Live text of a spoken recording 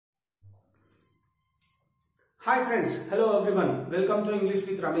Hi friends, hello everyone, welcome to English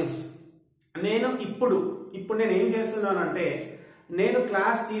with Ramesh. నేను ఇప్పుడు నేను ఏం చేస్తున్నానంటే నేను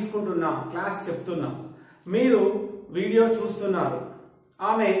క్లాస్ తీసుకుంటున్నా, క్లాస్ చెప్తున్నా, మీరు వీడియో చూస్తున్నారు,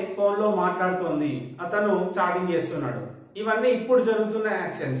 ఆమె ఫోన్లో మాట్లాడుతోంది, అతను చాటింగ్ చేస్తున్నాడు. ఇవన్నీ ఇప్పుడు జరుగుతున్న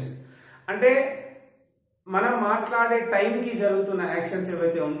యాక్షన్స్. అంటే మనం మాట్లాడే టైంకి జరుగుతున్న యాక్షన్స్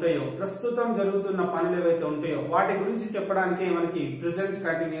ఏవైతే ఉంటాయో, ప్రస్తుతం జరుగుతున్న పనులు ఏవైతే ఉంటాయో వాటి గురించి చెప్పడానికి మనకి ప్రెసెంట్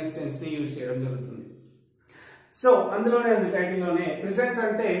కంటిన్యూస్ టెన్స్ ని యూజ్ చేయడం జరుగుతుంది. సో అందులోనే ఉంది, టైటిల్ లోనే ప్రెసెంట్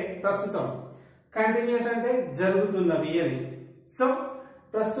అంటే ప్రస్తుతం, కంటిన్యూస్ అంటే జరుగుతున్నవి అని. సో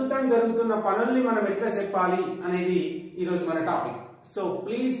ప్రస్తుతం జరుగుతున్న పనుల్ని మనం ఎట్లా చెప్పాలి అనేది ఈరోజు మన topic. So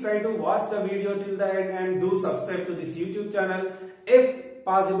please try to watch the video till the end and do subscribe to this YouTube channel. If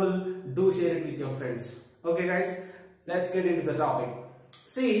possible do share it with your friends. Okay guys, let's get into the topic.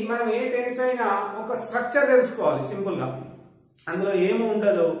 C, మనం ఏ tense అయినా ఒక structure తెలుసుకోవాలి simple గా. అందులో ఏమి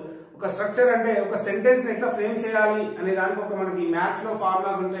ఉండదు. ఒక structure అంటే ఒక సెంటెన్స్ ని ఎట్లా ఫ్రేమ్ చేయాలి అనే దానికి ఒక మనకి మ్యాథ్స్ లో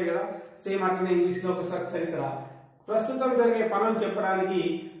ఫార్ములాస్ ఉంటాయి కదా, సేమ్ అట్లనే ఇంగ్లీష్ లో ఒక స్ట్రక్చర్. ఇక్కడ ప్రస్తుతం జరిగే పనులు చెప్పడానికి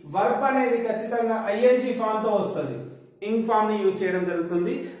వర్బ్ అనేది ఖచ్చితంగా ఐఎన్జీ ఫామ్ తో వస్తుంది. ఇంగ్ ఫామ్ ని యూజ్ చేయడం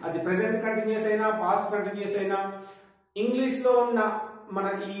జరుగుతుంది. అది ప్రెసెంట్ కంటిన్యూస్ అయినా పాస్ట్ కంటిన్యూస్ అయినా. ఇంగ్లీష్ లో ఉన్న మన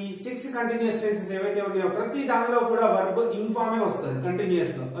ఈ 6 కంటిన్యూస్ టెన్సెస్ ఏవైతే ఉన్నాయో ప్రతి దానిలో కూడా వర్బ్ ఇంగ్ ఫామే వస్తుంది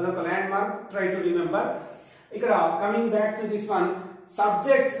కంటిన్యూస్ లో. అదొక land mark, try to remember. ఇక్కడ coming back to this one,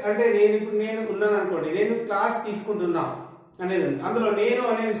 subject అంటే నేను ఉన్నాను అనుకోండి, నేను క్లాస్ తీసుకుంటున్నా అనేది ఉంది. అందులో నేను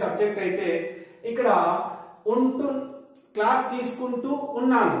అనేది సబ్జెక్ట్ అయితే ఇక్కడ క్లాస్ తీసుకుంటూ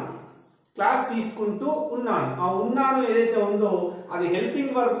ఉన్నాను, క్లాస్ తీసుకుంటూ ఉన్నాను. ఆ ఉన్నాను ఏదైతే ఉందో అది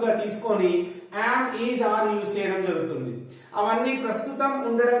హెల్పింగ్ వర్బ్ గా తీసుకొని యామ్, ఈజ్, ఆర్ యూజ్ చేయడం జరుగుతుంది. అవన్నీ ప్రస్తుతం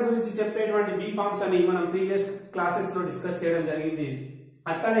ఉండడం గురించి చెప్పేటువంటి బీ ఫార్మ్స్ అని మనం ప్రీవియస్ క్లాసెస్ లో డిస్కస్ చేయడం జరిగింది.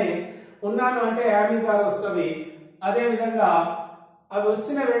 అట్లనే ఉన్నాను అంటే యామ్, ఈజ్, ఆర్ వస్తుంది. అదే విధంగా అవి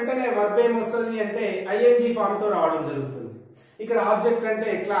వచ్చిన వెంటనే వర్బ్ ఏం వస్తుంది అంటే ఐఎన్జీ ఫామ్ తో రావడం జరుగుతుంది. ఇక్కడ ఆబ్జెక్ట్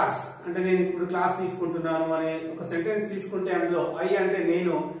అంటే క్లాస్, అంటే నేను ఇప్పుడు క్లాస్ తీసుకుంటున్నాను అనే ఒక సెంటెన్స్ తీసుకుంటే అందులో ఐ అంటే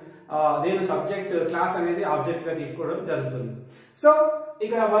నేను సబ్జెక్ట్, క్లాస్ అనేది ఆబ్జెక్ట్ గా తీసుకోవడం జరుగుతుంది. సో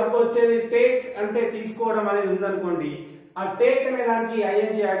ఇక్కడ వర్బ్ వచ్చేది టేక్, అంటే తీసుకోవడం అనేది ఉందనుకోండి, ఆ టేక్ అనే దానికి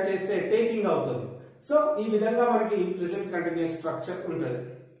ఐఎన్జీ యాడ్ చేస్తే టేకింగ్ అవుతుంది. సో ఈ విధంగా మనకి ప్రెసెంట్ కంటిన్యూస్ స్ట్రక్చర్ ఉంటుంది.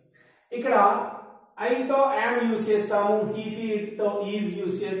 ఇక్కడ ఐ తో యామ్ యూజ్ చేస్తాము, హీ, షీ, ఇట్ తో ఈజ్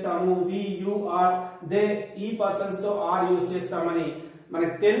యూజ్ చేస్తాము, వి, యు, ఆర్, దే, ఈ పర్సన్స్ తో ఆర్ యూజ్ చేస్తామని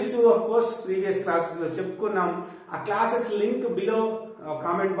మనకు తెలుసు. ఆఫ్ కోర్స్ ప్రీవియస్ క్లాసెస్ లో చెప్పుకున్నాం. ఆ classes link below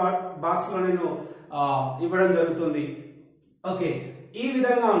comment box లో నేను ఇవ్వడం జరుగుతుంది. ఓకే, ఈ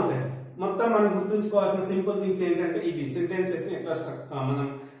విధంగా ఉంటాయి. మొత్తం మనం గుర్తుంచుకోవాల్సిన సింపుల్ థింగ్స్ ఏంటంటే ఇది సెంటెన్సెస్ ని ఎట్లా మనం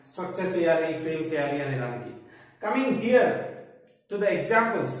స్ట్రక్చర్ చేయాలి, ఫ్రేమ్ చేయాలి అనే దానికి. Coming here to the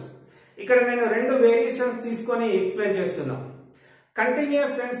examples. ఇక్కడ నేను 2 వేరియేషన్స్ తీసుకొని ఎక్స్ప్లెయిన్ చేస్తున్నా.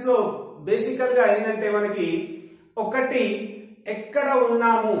 కంటిన్యూస్ టెన్స్ లో బేసికల్ గా ఏంటంటే మనకి ఒకటి ఎక్కడ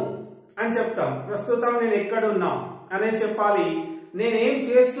ఉన్నాము అని చెప్తాం, ప్రస్తుతం నేను ఎక్కడ ఉన్నా అనేది చెప్పాలి, నేనేం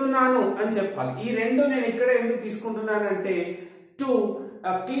చేస్తున్నాను అని చెప్పాలి. ఈ 2 నేను ఇక్కడ ఎందుకు తీసుకుంటున్నానంటే టు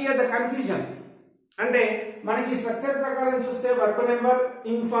క్లియర్ ద కన్ఫ్యూజన్. అంటే మనకి స్ట్రక్చర్ ప్రకారం చూస్తే వర్బ్ నెంబర్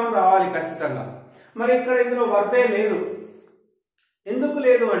ఇంగ్ ఫామ్ రావాలి ఖచ్చితంగా. మరి ఇక్కడ ఇందులో వర్బే లేదు. ఎందుకు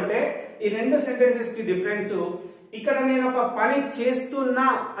లేదు అంటే ఈ 2 సెంటెన్సెస్ కి డిఫరెన్స్. ఇక్కడ నేను ఒక పని చేస్తున్నా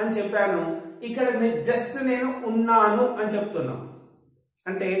అని చెప్పాను, ఇక్కడ జస్ట్ నేను ఉన్నాను అని చెప్తున్నా.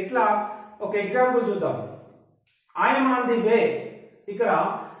 అంటే ఎట్లా, ఒక ఎగ్జాంపుల్ చూద్దాం. I'm on the way. ఇక్కడ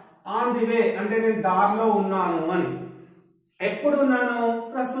ఆన్ ది వే అంటే నేను దారిలో ఉన్నాను అని. ఎప్పుడు ఉన్నాను?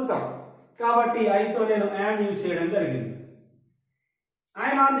 ప్రస్తుతం. కాబట్టి ఐతో నేను యామ్ యూజ్ చేయడం జరిగింది.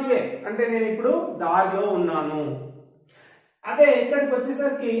 ఐఎమ్ ఆన్ ది వే అంటే నేను ఇప్పుడు దారిలో ఉన్నాను. అదే ఇక్కడికి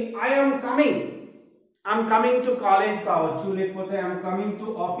వచ్చేసరికి ఐఎమ్ కమింగ్ టు కాలేజ్ కావచ్చు, లేకపోతే ఐఎమ్ కమింగ్ టు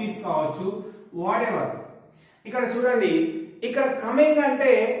ఆఫీస్ కావచ్చు, వాట్ ఎవర్. ఇక్కడ చూడండి, ఇక్కడ కమింగ్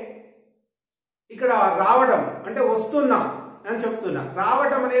అంటే ఇక్కడ రావడం అంటే వస్తున్నా అని చెప్తున్నా.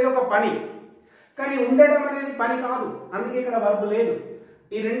 రావడం అనేది ఒక పని, కానీ ఉండడం అనేది పని కాదు. అందుకే ఇక్కడ వర్బ్ లేదు.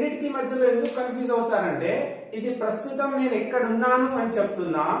 ఈ రెండింటికి మధ్యలో ఎందుకు కన్ఫ్యూజ్ అవుతారంటే ఇది ప్రస్తుతం నేను ఎక్కడ ఉన్నాను అని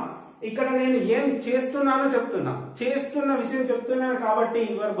చెప్తున్నా, ఇక్కడ నేను ఏం చేస్తున్నానో చెప్తున్నా, చేస్తున్న విషయం చెప్తున్నాను కాబట్టి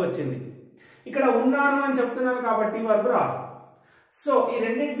ఈ వర్బ్ వచ్చింది. ఇక్కడ ఉన్నాను అని చెప్తున్నాను కాబట్టి వర్బ్ రాదు. సో ఈ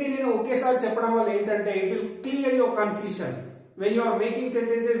రెండింటిని నేను ఒకేసారి చెప్పడం వల్ల ఏంటంటే it will clear your confusion when you are making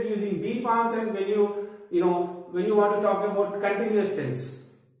sentences using be forms and when you want to talk about continuous tense.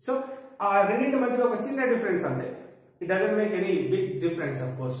 So ఆ రెండింటి మధ్యలో ఒక చిన్న డిఫరెన్స్ అంతే. It doesn't make any big difference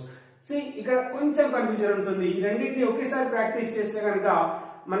of course. C, ఇక్కడ కొంచెం confusion ఉంటుంది. ఈ రెండింటిని ఒకేసారి ప్రాక్టీస్ చేస్తే కనుక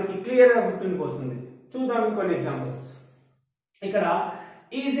మనకి క్లియర్ గా గుర్తుండిపోతుంది. చూద్దాం ఇంకొన్ని ఎగ్జాంపుల్స్. ఇక్కడ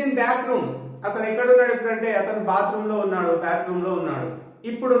ఈజ్ ఇన్ బాత్రూమ్. అతను ఎక్కడ ఉన్నాడు ఇప్పుడంటే అతను బాత్రూమ్ లో ఉన్నాడు,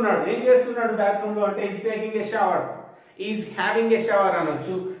 ఇప్పుడు ఉన్నాడు. ఏం చేస్తున్నాడు బాత్రూమ్ లో అంటే is taking a shower, is having a shower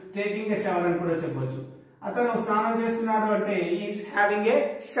అనొచ్చు, టేకింగ్ ఏ షవర్ అని కూడా చెప్పొచ్చు. అతను స్నానం చేస్తున్నాడు అంటే ఈస్ హ్యావింగ్ ఏ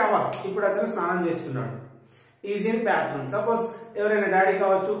షవర్, ఇప్పుడు అతను స్నానం చేస్తున్నాడు. Is in bathroom. సపోజ్ ఎవరైనా డాడీ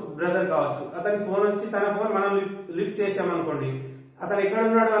కావచ్చు, బ్రదర్ కావచ్చు, అతనికి ఫోన్ వచ్చి తన ఫోన్ మనం లిఫ్ట్ చేసామనుకోండి, అతను ఎక్కడ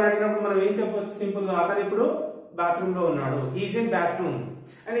ఉన్నాడు అని అడిగినప్పుడు మనం ఏం చెప్పొచ్చు సింపుల్ గా, అతను ఇప్పుడు బాత్రూమ్ లో ఉన్నాడు. Is in bathroom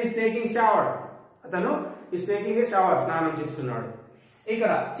and is taking shower, అతను ఈస్ టేకింగ్ ఏ షవర్, స్నానం చేస్తున్నాడు.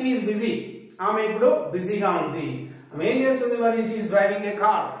 ఇక్కడ షీ ఈస్ బిజీ, ఆమె ఇప్పుడు బిజీగా ఉంది. ఆమె ఏం చేస్తుంది మరి, she is driving A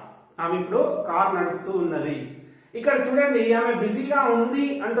car, ఆమె ఇప్పుడు కార్ నడుపుతూ ఉన్నది. ఇక్కడ చూడండి, ఆమె బిజీగా ఉంది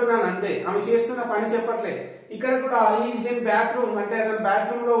అంటున్నాను అంతే, ఆమె చేస్తున్న పని చెప్పట్లే. ఇక్కడ కూడా ఈజ్ ఇన్ బాత్రూమ్ అంటే అతను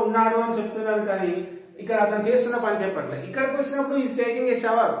బాత్రూమ్ లో ఉన్నాడు అని చెప్తున్నాను, కానీ ఇక్కడ అతను చేస్తున్న పని చెప్పట్లే. ఇక్కడికి వచ్చినప్పుడు ఈజ్ టేకింగ్ ఏ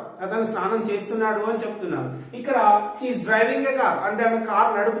షవర్, అతను స్నానం చేస్తున్నాడు అని చెప్తున్నాను. ఇక్కడ షీఈస్ డ్రైవింగ్ ఏ కార్ అంటే ఆమె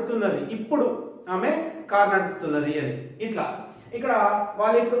కార్ నడుపుతున్నది, ఇప్పుడు ఆమె కార్ నడుపుతున్నది అని. ఇట్లా ఇక్కడ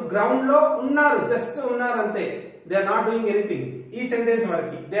వాళ్ళు ఇప్పుడు గ్రౌండ్ లో ఉన్నారు, జస్ట్ ఉన్నారు అంతే, they are not doing anything. ఈ సెంటెన్స్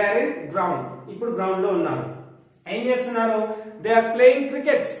వరకు దే ఆర్ ఇన్ గ్రౌండ్, ఇప్పుడు గ్రౌండ్ లో ఉన్నారు. ఏం చేస్తున్నారు, దే ఆర్ ప్లేయింగ్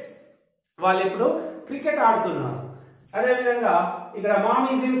క్రికెట్, వాళ్ళు ఇప్పుడు క్రికెట్ ఆడుతున్నారు. అదే విధంగా ఇక్కడ ma'am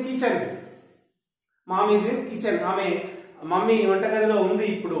is in kitchen, ma'am is in kitchen, ఆమె మమ్మీ వంటగదిలో ఉంది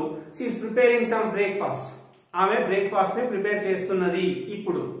ఇప్పుడు. She is preparing some breakfast, ఆమె బ్రేక్ఫాస్ట్ ని ప్రిపేర్ చేస్తున్నది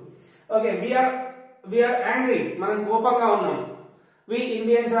ఇప్పుడు. ఓకే, వీఆర్ యాంగ్రీ, మనం కోపంగా ఉన్నాం. వి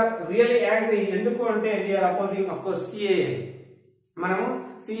ఇండియన్స్ ఆర్ రియల్లీ యాంగ్రీ, ఎందుకు అంటే we are opposing of course CAA, మనము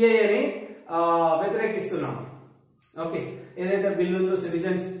సిఏఏని వ్యతిరేకిస్తున్నాం. ఓకే, ఏదైతే బిల్ ఉందో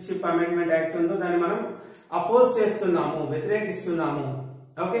సిటిజన్షిప్ అమెండ్మెంట్ యాక్ట్ ఉందో దాన్ని మనం అపోజ్ చేస్తున్నాము, వ్యతిరేకిస్తున్నాము.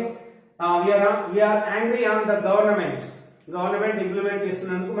 Okay, we are angry on the government implement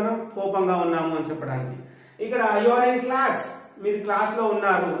చేస్తున్నందుకు మనం కోపంగా ఉన్నాము అని చెప్పడానికి. ఇక్కడ యు ఆర్ ఇన్ క్లాస్, మీరు క్లాస్ లో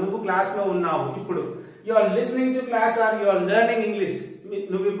ఉన్నారు, నువ్వు క్లాస్ లో ఉన్నావు ఇప్పుడు. You are listening to class are you are learning English,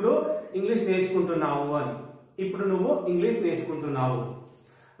 నువ్వు ఇప్పుడు ఇంగ్లీష్ నేర్చుకుంటున్నావు అని. ఇప్పుడు నువ్వు ఇంగ్లీష్ నేర్చుకుంటున్నావు,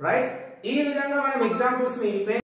 రైట్? ఈ విధంగా మనం ఎగ్జాంపుల్స్ ని